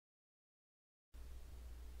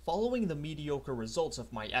Following the mediocre results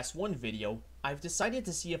of my S1 video, I've decided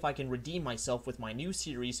to see if I can redeem myself with my new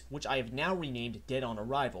series, which I have now renamed Dead on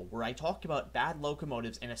Arrival, where I talk about bad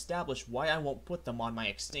locomotives and establish why I won't put them on my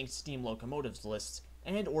extinct Steam locomotives lists,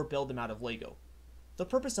 and or build them out of Lego. The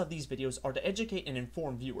purpose of these videos are to educate and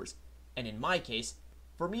inform viewers, and in my case,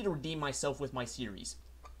 for me to redeem myself with my series.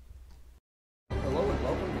 Hello and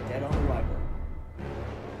welcome to Dead on Arrival.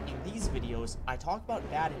 In these videos, I talk about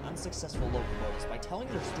bad and unsuccessful locomotives by telling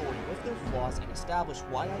their story with their flaws and establish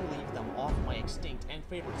why I leave them off my extinct and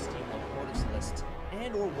favorite Steam locomotives lists,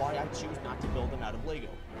 and or why I choose not to build them out of Lego.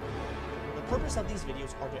 The purpose of these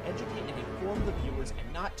videos are to educate and inform the viewers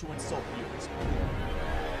and not to insult viewers.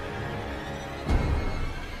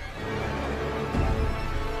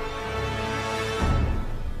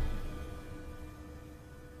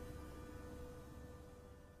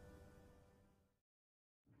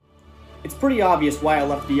 It's pretty obvious why I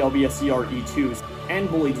left the LBSCR E2s and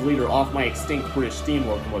Bully Deleter off my extinct British steam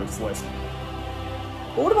locomotives list.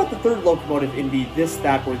 But what about the third locomotive in the this,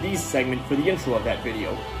 that, or these segment for the intro of that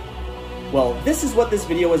video? Well, this is what this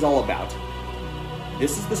video is all about.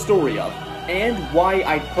 This is the story of, and why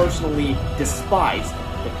I personally despise,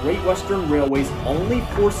 the Great Western Railway's only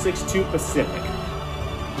 462 Pacific,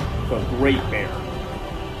 the Great Bear.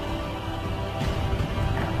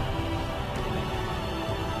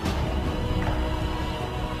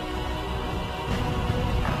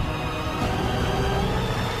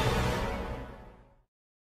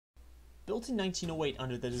 Built in 1908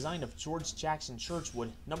 under the design of George Jackson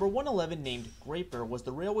Churchwood, number 111 named Great Bear was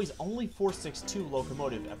the railway's only 462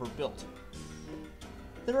 locomotive ever built.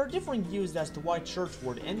 There are differing views as to why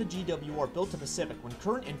Churchwood and the GWR built a Pacific when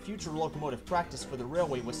current and future locomotive practice for the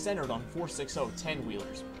railway was centered on 460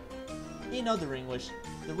 10-wheelers. In other English,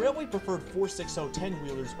 the railway preferred 460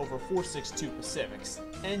 10-wheelers over 462 Pacifics,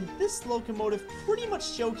 and this locomotive pretty much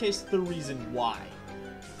showcased the reason why.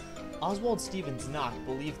 Oswald Stevens Knock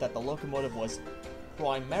believed that the locomotive was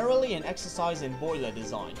primarily an exercise in boiler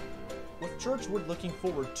design, with Churchwood looking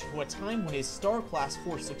forward to a time when his Star-class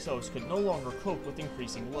 460s could no longer cope with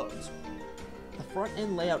increasing loads. The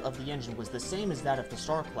front-end layout of the engine was the same as that of the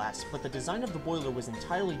Star-class, but the design of the boiler was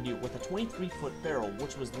entirely new with a 23-foot barrel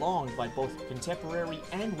which was long by both contemporary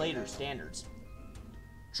and later standards.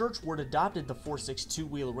 Churchwood adopted the 462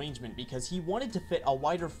 wheel arrangement because he wanted to fit a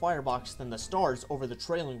wider firebox than the Stars over the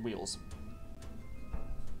trailing wheels.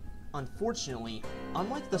 Unfortunately,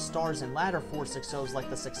 unlike the Stars and latter 460s like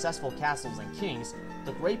the successful Castles and Kings,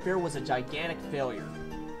 the Great Bear was a gigantic failure.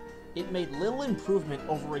 It made little improvement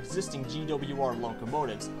over existing GWR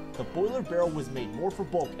locomotives, the boiler barrel was made more for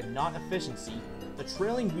bulk and not efficiency, the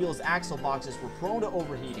trailing wheels' axle boxes were prone to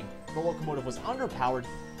overheating, the locomotive was underpowered,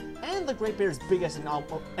 and the Great Bear's biggest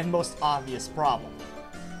and most obvious problem,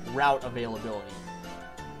 route availability.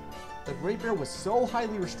 The Great Bear was so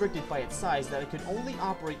highly restricted by its size that it could only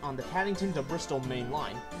operate on the Paddington to Bristol main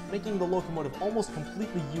line, making the locomotive almost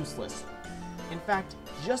completely useless. In fact,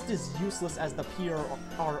 just as useless as the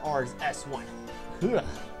PRR's S1. Ugh.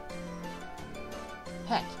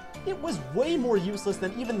 Heck, it was way more useless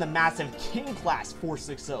than even the massive King-class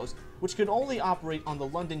 460s, which could only operate on the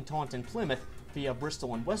London, Taunton, Plymouth via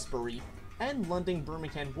Bristol and Westbury, and London,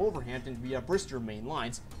 Birmingham, Wolverhampton via Bristol main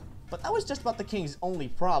lines, but that was just about the King's only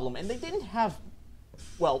problem, and they didn't have,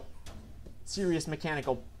 well, serious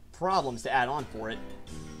mechanical problems to add on for it.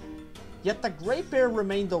 Yet the Great Bear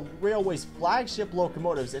remained the railway's flagship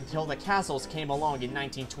locomotives until the Castles came along in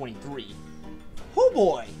 1923. Oh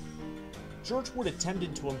boy! Churchwood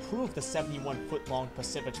attempted to improve the 71-foot-long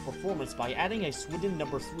Pacific's performance by adding a Swindon No.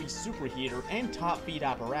 3 superheater and top-feed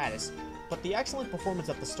apparatus, but the excellent performance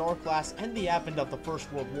of the Star-class and the advent of the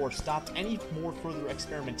First World War stopped any more further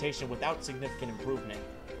experimentation without significant improvement.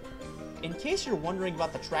 In case you're wondering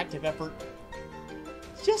about the tractive effort,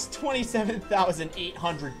 just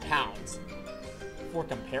 27,800 pounds. For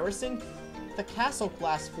comparison, the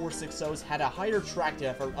Castle-class 460s had a higher tractive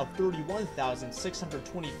effort of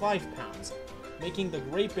 31,625 pounds, making the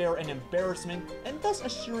Great Bear an embarrassment and thus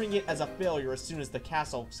assuring it as a failure as soon as the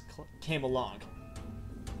Castles came along.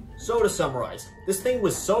 So to summarize, this thing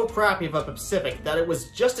was so crappy of a Pacific that it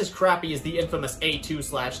was just as crappy as the infamous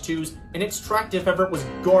A2/2s, and its tractive effort was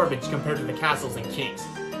garbage compared to the Castles and Kings.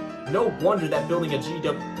 No wonder that building a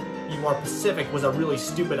GWR Pacific was a really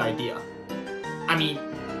stupid idea. I mean,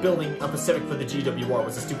 building a Pacific for the GWR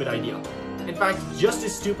was a stupid idea. In fact, just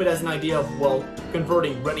as stupid as an idea of, well,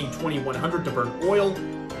 converting Reading 2100 to burn oil,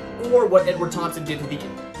 or what Edward Thompson did to the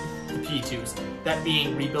P2s, that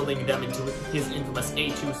being rebuilding them into his infamous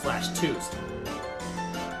A2/2s.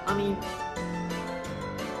 I mean,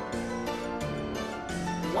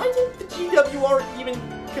 why didn't the GWR even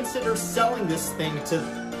consider selling this thing to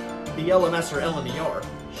the LMS or LMER.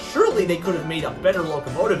 Surely they could have made a better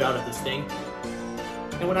locomotive out of this thing.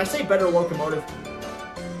 And when I say better locomotive,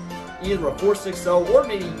 either a 460 or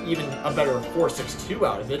maybe even a better 462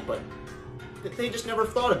 out of it, but they just never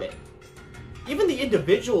thought of it. Even the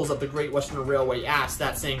individuals of the Great Western Railway asked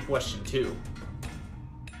that same question too.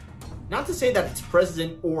 Not to say that its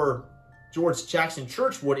president or George Jackson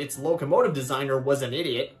Churchwood, its locomotive designer, was an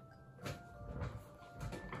idiot.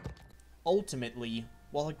 Ultimately,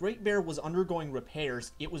 while the Great Bear was undergoing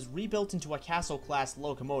repairs, it was rebuilt into a Castle-class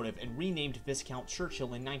locomotive and renamed Viscount Churchill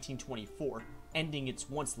in 1924, ending its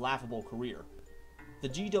once laughable career. The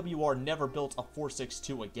GWR never built a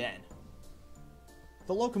 462 again.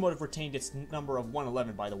 The locomotive retained its number of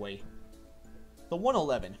 111, by the way. The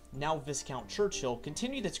 111, now Viscount Churchill,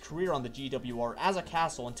 continued its career on the GWR as a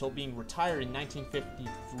Castle until being retired in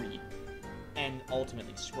 1953, and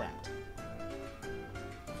ultimately scrapped.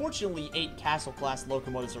 Fortunately, 8 Castle-class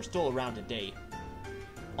locomotives are still around today.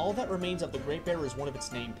 All that remains of the Great Bear is one of its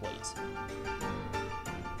nameplates.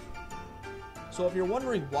 So if you're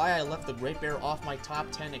wondering why I left the Great Bear off my top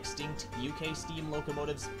 10 extinct UK steam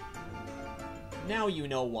locomotives, now you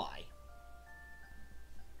know why.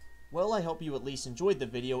 Well, I hope you at least enjoyed the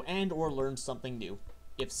video and or learned something new.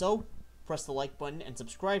 If so, press the like button and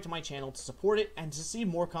subscribe to my channel to support it and to see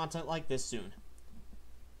more content like this soon.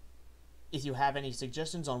 If you have any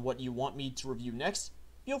suggestions on what you want me to review next,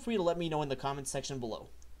 feel free to let me know in the comments section below.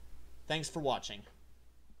 Thanks for watching.